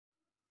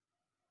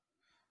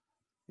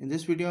In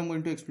this video, I'm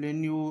going to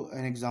explain you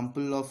an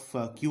example of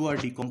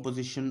QR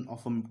decomposition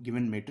of a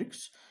given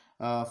matrix.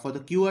 For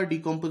the QR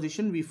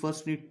decomposition, we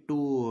first need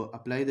to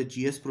apply the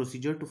GS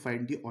procedure to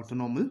find the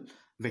orthonormal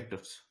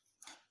vectors.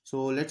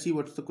 So let's see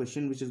what's the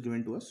question which is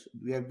given to us.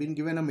 We have been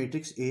given a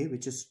matrix A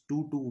which is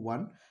 2, 2,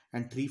 1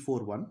 and 3,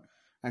 4, 1,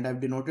 and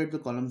I've denoted the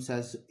columns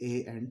as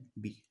A and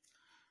B.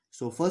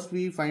 So first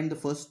we find the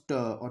first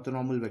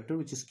orthonormal vector,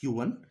 which is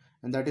Q1,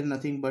 and that is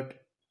nothing but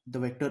the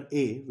vector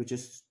A, which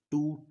is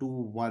 2, 2,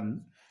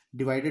 1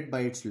 divided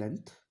by its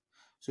length.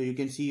 So you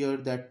can see here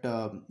that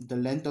the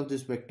length of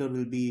this vector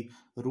will be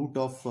root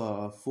of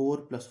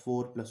 4 plus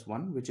 4 plus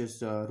 1, which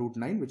is root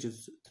 9, which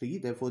is 3.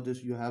 Therefore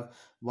this you have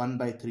 1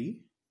 by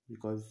 3,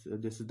 because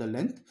this is the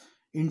length,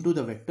 into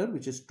the vector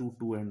which is 2,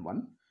 2 and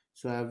 1.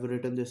 So I have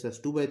written this as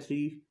 2 by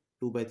 3,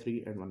 2 by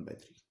 3 and 1 by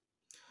 3.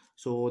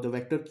 So the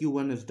vector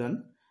Q1 is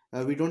done.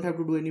 We don't have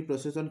to do any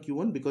process on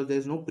Q1 because there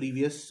is no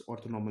previous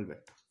orthonormal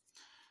vector.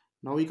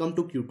 Now we come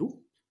to Q2,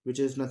 which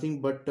is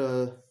nothing but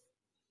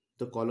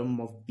the column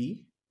of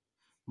B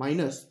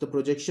minus the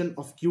projection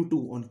of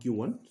Q2 on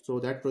Q1. So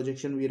that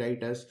projection we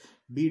write as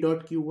B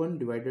dot Q1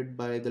 divided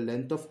by the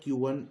length of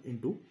Q1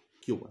 into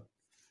Q1.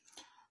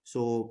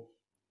 So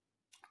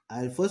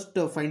I'll first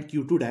find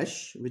Q2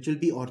 dash, which will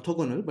be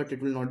orthogonal, but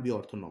it will not be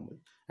orthonormal.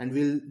 And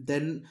we'll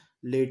then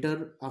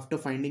later, after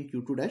finding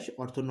Q2 dash,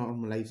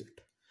 orthonormalize it.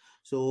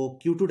 So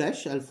Q2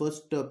 dash, I'll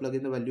first plug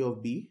in the value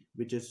of B,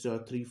 which is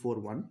 3, 4,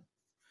 1,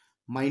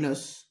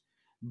 minus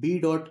B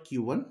dot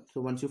Q1. So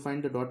once you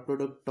find the dot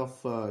product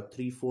of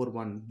 3, 4,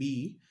 1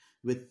 B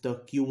with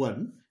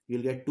Q1,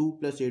 you'll get 2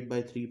 plus 8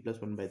 by 3 plus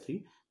 1 by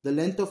 3. The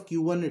length of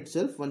Q1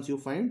 itself, once you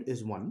find,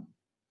 is 1.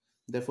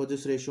 Therefore,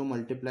 this ratio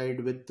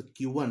multiplied with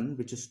Q1,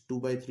 which is 2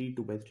 by 3,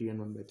 2 by 3 and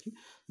 1 by 3.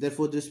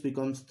 Therefore, this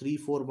becomes 3,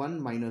 4,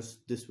 1 minus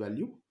this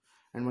value.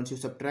 And once you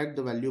subtract,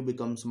 the value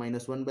becomes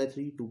minus 1 by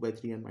 3, 2 by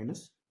 3 and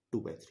minus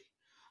 2 by 3.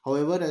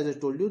 However, as I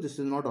told you, this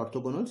is not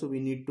orthogonal, so we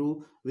need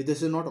to,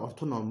 this is not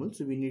orthonormal,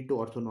 so we need to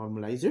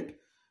orthonormalize it.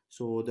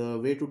 So the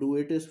way to do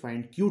it is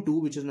find Q2,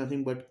 which is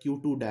nothing but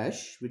Q2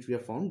 dash, which we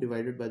have found,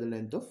 divided by the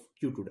length of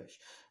Q2 dash.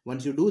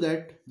 Once you do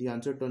that, the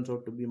answer turns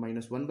out to be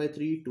minus 1 by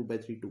 3, 2 by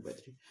 3, 2 by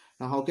 3.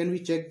 Now, how can we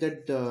check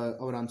that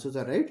our answers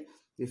are right?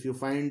 If you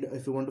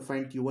want to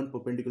find Q1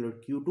 perpendicular to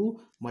Q2,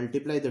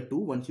 multiply the 2.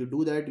 Once you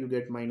do that, you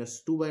get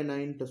minus 2 by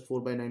 9 plus 4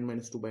 by 9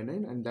 minus 2 by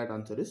 9, and that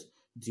answer is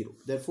 0.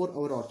 Therefore,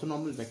 our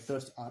orthonormal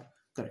vectors are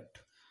correct.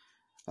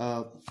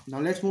 Now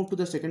let's move to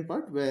the second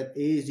part where A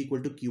is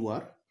equal to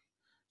QR.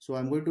 So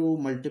I'm going to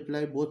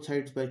multiply both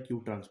sides by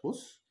Q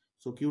transpose.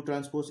 So Q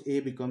transpose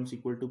A becomes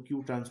equal to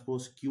Q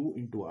transpose Q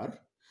into R.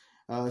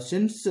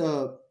 Since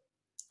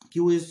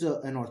Q is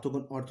an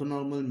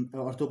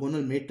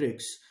orthogonal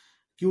matrix,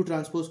 Q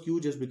transpose Q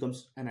just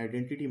becomes an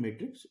identity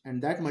matrix, and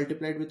that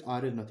multiplied with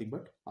R is nothing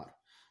but R.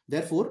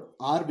 Therefore,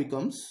 R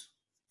becomes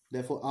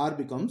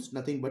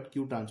nothing but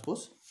Q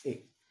transpose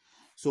A.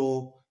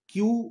 So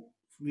Q,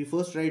 we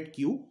first write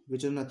Q,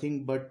 which is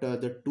nothing but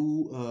the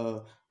two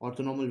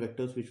orthonormal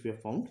vectors which we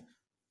have found.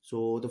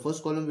 So the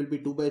first column will be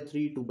 2 by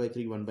 3, 2 by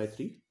 3, 1 by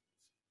 3.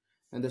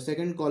 And the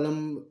second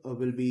column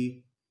will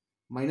be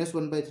minus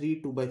 1 by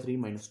 3, 2 by 3,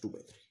 minus 2 by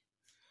 3.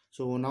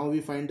 So now we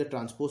find the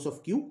transpose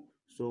of Q.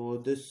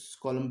 So this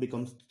column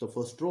becomes the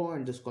first row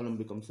and this column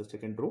becomes the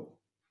second row.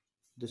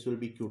 This will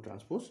be Q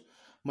transpose.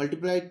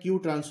 Multiply Q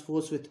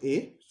transpose with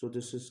A. So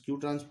this is Q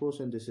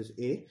transpose and this is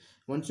A.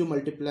 Once you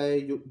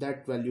multiply,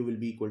 that value will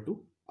be equal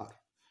to R.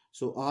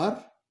 So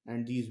R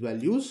and these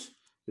values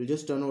will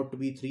just turn out to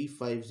be 3,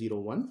 5, 0,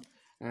 1.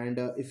 And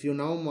if you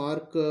now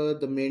mark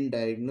the main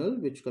diagonal,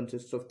 which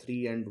consists of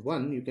 3 and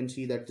 1, you can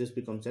see that this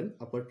becomes an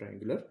upper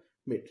triangular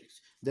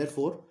matrix.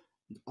 Therefore,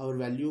 our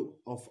value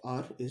of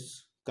R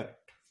is